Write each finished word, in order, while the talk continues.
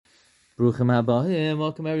Bruchim Habayim.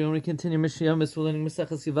 Welcome everyone. We continue Mishna Yomis. We're learning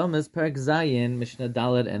Maseches Yevamos, Perek Zayin, Mishna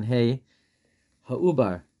Dalet and Hey,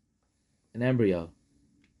 Ha'ubar, an embryo.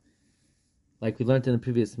 Like we learned in the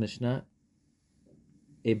previous Mishnah,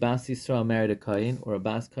 a Bas Yisrael married a Kohen, or a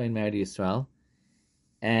Bas Kohen married a Yisrael,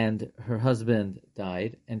 and her husband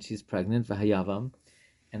died, and she's pregnant, V'hayavam,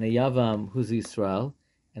 and a Yavam who's Yisrael,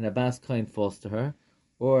 and a Bas Kohen falls to her,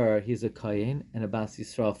 or he's a Kohen, and a Bas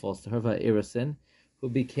Yisrael falls to her, V'ha'erusin, who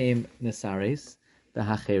became Nesares, the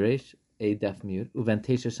Hacheresh, a deaf mute,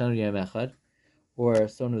 Uventesha Shanu Yom Echad, or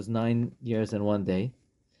someone who's 9 years and 1 day,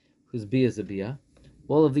 whose Bia is a Bia.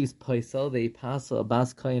 All of these paisel, they pass a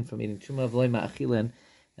Bas Kohen from eating Truma V'loi Ma'achilin,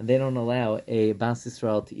 and they don't allow a Bas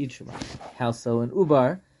Yisrael to eat Truma. How so? In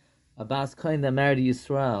Ubar, a Bas Kohen that married a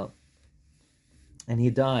Yisrael, and he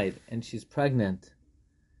died, and she's pregnant,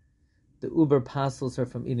 the Uber passes her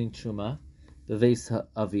from eating Truma, the Veis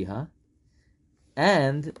Aviha,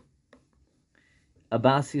 and a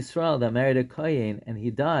Bas Yisrael that married a Kohen and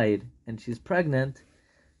he died and she's pregnant,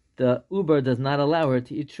 the Uber does not allow her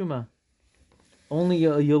to eat Truma. Only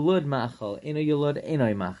a Yulud Machal, in a Yulud,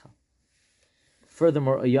 Einoi Machal.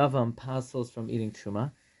 Furthermore, a Yavam passes from eating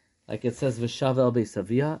Truma, like it says V'shavel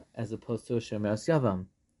Beisavia, as opposed to a Shemeras Yavam.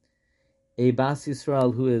 A Bas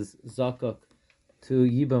Yisrael who is Zakuk to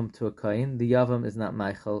Yibam to a Kohen, the Yavam is not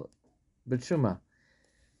Machal, but Truma.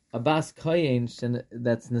 A Bas Kohen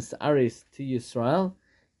that's Nesaris to Yisrael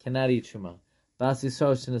cannot eat Truma. Bas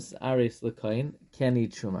Yisrael Nesaris LeKohen can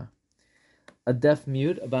eat Truma. A deaf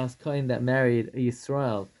mute, a Bas Kohen that married a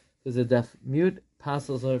Yisrael who's a deaf mute,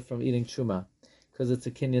 passes her from eating Truma because it's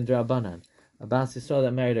a Kinyan Drabanan. A Bas Yisrael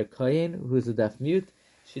that married a Kohen who's a deaf mute,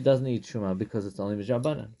 she doesn't eat Truma because it's only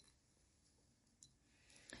Drabanan.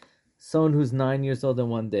 Someone who's 9 years old and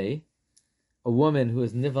 1 day, a woman who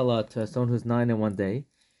is Nivala to someone who's 9 and 1 day,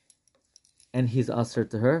 and he's asr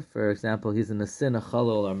to her. For example, he's in a sin, a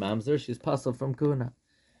chalol, or mamzer. She's passed from kuna.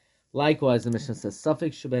 Likewise, the Mishnah says,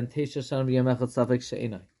 "Safek sheben teisha shanam b'yamechad safek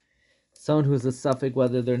she'enai." Someone who's a safek,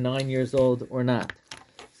 whether they're 9 years old or not.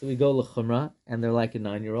 So we go l'chumra, and they're like a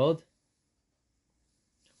 9-year-old,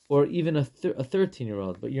 or even a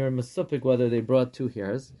 13-year-old. But you're a mesupik whether they brought 2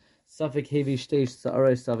 hairs. Safek hevi shteish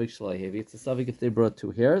sa'aray safek shalai hevi. It's a safek if they brought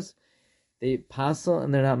 2 hairs. They passel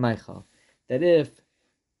and they're not meichal. That if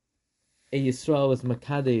a Yisrael was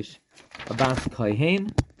Makadesh, a Bas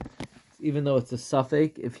Kohen, even though it's a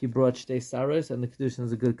suffix, if he brought Shtei Saros and the Kedushin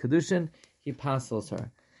is a good Kedushin, he passes her.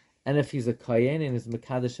 And if he's a Kohen and is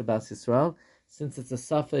Makadesh a Bas Yisrael, since it's a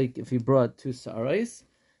suffix, if he brought 2 Saros,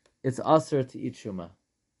 it's Aser to eat Shuma.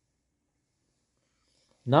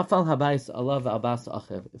 Nafal Habayis Alav Abbas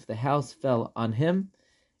Achev, if the house fell on him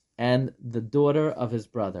and the daughter of his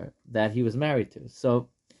brother that he was married to. So,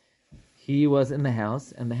 he was in the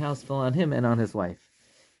house, and the house fell on him and on his wife.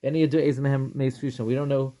 We don't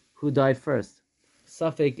know who died first.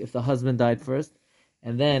 Safek, if the husband died first,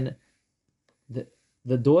 and then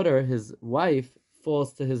the daughter, his wife,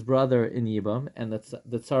 falls to his brother in Yibam, and the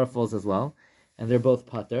tzara falls as well, and they're both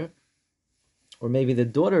pater. Or maybe the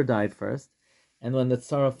daughter died first, and when the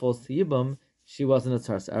tzara falls to Yibam, she wasn't a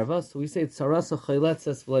tzaras erva. So we say tzara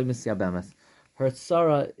sochayletzes v'loy misyabemes. Her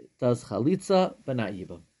tzara does chalitza, but not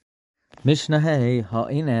Yibam. Mishna hey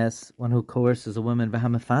ha'ines, one who coerces a woman,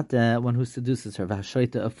 v'hamafate, one who seduces her,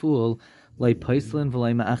 v'hashoita, a fool, loy poislin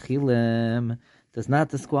v'loy ma'achilim, does not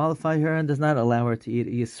disqualify her and does not allow her to eat.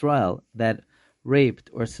 A Yisrael that raped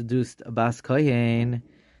or seduced a Bas Kohen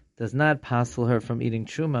does not passel her from eating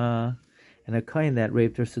Truma, and a Kohen that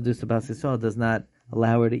raped or seduced a Bas Yisrael does not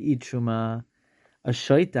allow her to eat Truma. A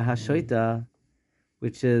shoita, hashoita,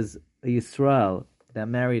 which is a Yisrael that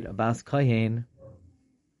married a Bas Kohen,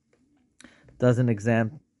 doesn't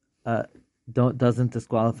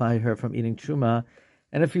disqualify her from eating Truma,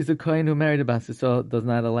 and if he's a Kohen who married a Bas Yisrael, does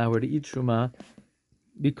not allow her to eat Truma,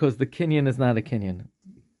 because the Kinyan is not a Kinyan.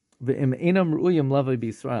 If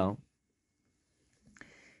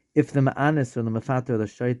the Ma'anis or the Mafater or the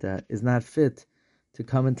Shaita is not fit to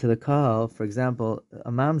come into the Kahal, for example,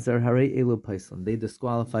 a Mamzer, Hare Elu Paislin, they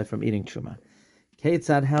disqualify from eating Truma.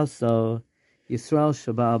 Ketzad, how so? Yisrael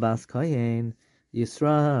Shabal Bas Kohen,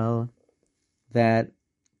 Yisrael that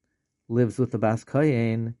lives with the Bas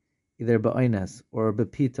Kohen, either ba'oines or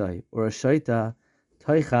b'pitoi or a shaita,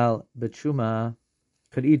 toichal b'truma,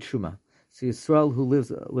 could eat truma. So Yisrael who lives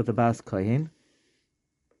with the Bas Kohen,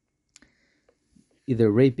 either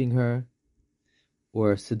raping her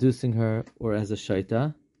or seducing her or as a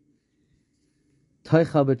shaita,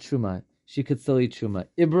 toichal b'truma, she could still eat truma.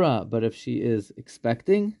 Ibra, but if she is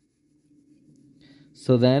expecting,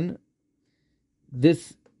 so then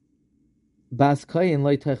this Bas Kohen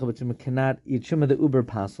loy teicha b'tshuma cannot eat truma. The uber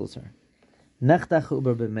passes her. Nechtach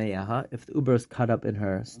uber b'meyaha. If the uber is cut up in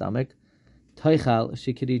her stomach, teichal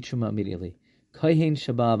she could eat truma immediately. Kohen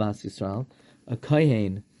Shabbat Bas Yisrael, a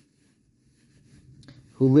Kohen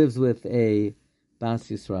who lives with a Bas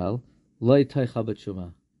Yisrael, loy teicha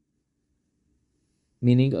b'tshuma.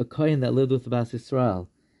 Meaning a Kohen that lived with the Bas Yisrael,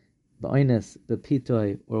 b'oines,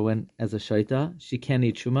 b'pitoi, or when as a shaita, she can't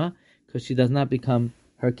eat truma because she does not become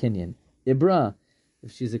her kinyan. Ibra,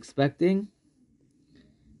 if she's expecting,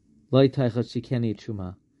 loy teichal, she can't eat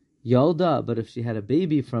truma. Yolda, but if she had a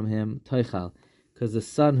baby from him, teichal, because the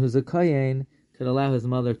son who's a kohen could allow his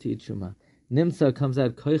mother to eat truma. Nimsa comes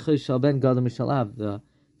out koichoy shal ben gadol mishalav. The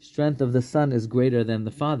strength of the son is greater than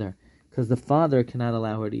the father, because the father cannot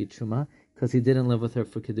allow her to eat truma because he didn't live with her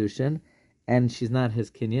for kedushin, and she's not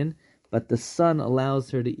his kinyan. But the son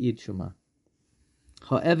allows her to eat truma.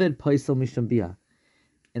 Ha'eved paisel misham bia.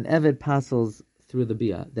 An eved passes through the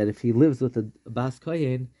bia, that if he lives with a bas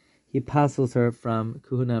kohen, he passes her from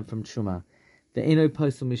kuhuna, from truma. The enoi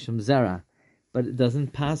paisel misham zera, but it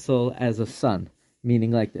doesn't passel as a son,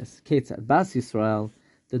 meaning like this. Ketzad Bas Yisrael,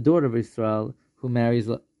 the daughter of Israel, who marries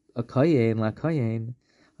a kohen, la kohen,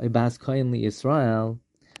 a bas kohen li Yisrael,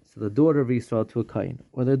 so the daughter of Israel to a kohen,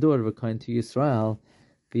 or the daughter of a kohen to Yisrael,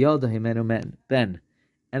 v'yolda himenu ben,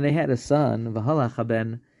 and they had a son, v'halach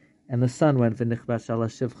ben, and the son went v'nichbash ala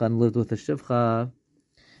shivcha, and lived with a shivcha,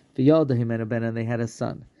 v'yolda himenu ben, and they had a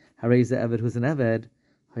son. Hareza eved, who's an eved,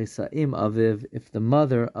 ha'isa'im aviv, if the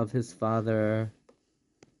mother of his father,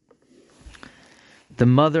 the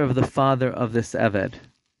mother of the father of this eved,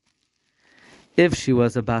 if she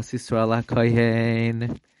was a bas Yisrael a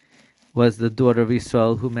kohen, was the daughter of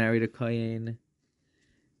Yisrael who married a kohen,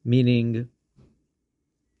 meaning,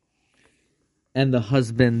 and the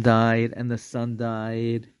husband died and the son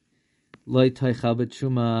died, loy teicha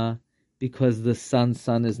b'tshuma, because the son's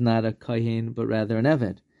son is not a kohen but rather an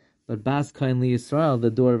eved. But bas kohen li Yisrael, the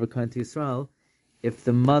daughter of a kohen to Yisrael, if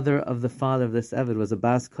the mother of the father of this eved was a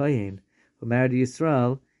bas kohen who married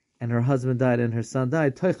Yisrael, and her husband died and her son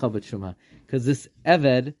died, teicha b'tshuma, because this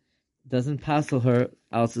eved doesn't passel her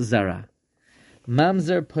al zara.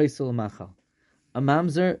 Mamzer poisel machal. A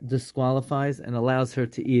mamzer disqualifies and allows her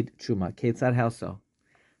to eat truma. Ketzad, how so?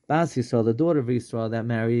 Bas Yisrael, the daughter of Yisrael that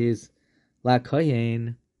marries la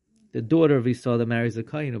kohen, the daughter of Yisrael that marries a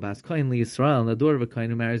kohen, bas kohen li Yisrael, and the daughter of a kohen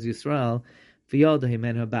who marries Yisrael, v'yolda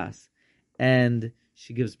himen habas, and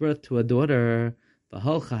she gives birth to a daughter,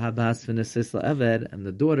 v'holcha habas v'nesis la'eved, and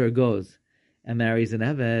the daughter goes and marries an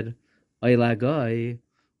eved, oila goy,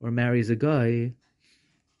 or marries a goy,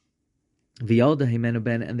 v'yolda himenu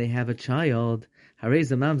ben, and they have a child.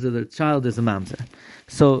 Harez a mamzer, the child is a mamzer.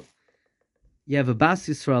 So you have a bas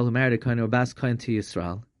Yisrael who married a kohen, or a bas kohen to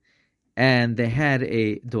Yisrael, and they had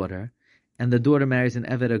a daughter, and the daughter marries an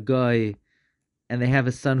eved, a goy, and they have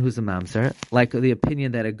a son who's a mamzer. Like the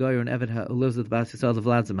opinion that a goy or an eved who lives with bas Yisrael, the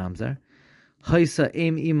vlad's a mamzer. Haisa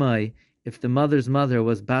im imai, if the mother's mother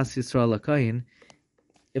was bas Yisrael a kohen,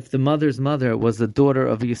 if the mother's mother was the daughter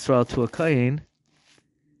of Yisrael to a kohen,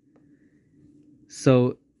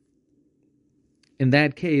 so in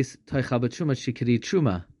that case, teicha b'tshuma, she could eat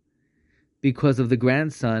truma because of the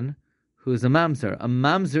grandson who is a mamzer. A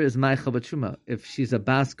mamzer is meicha b'tshuma. If she's a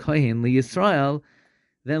bas kohen li Yisrael,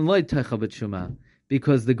 then loy teicha b'tshuma,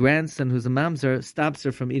 because the grandson who's a mamzer stops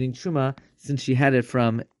her from eating truma since she had it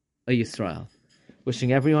from a Yisrael.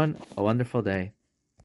 Wishing everyone a wonderful day.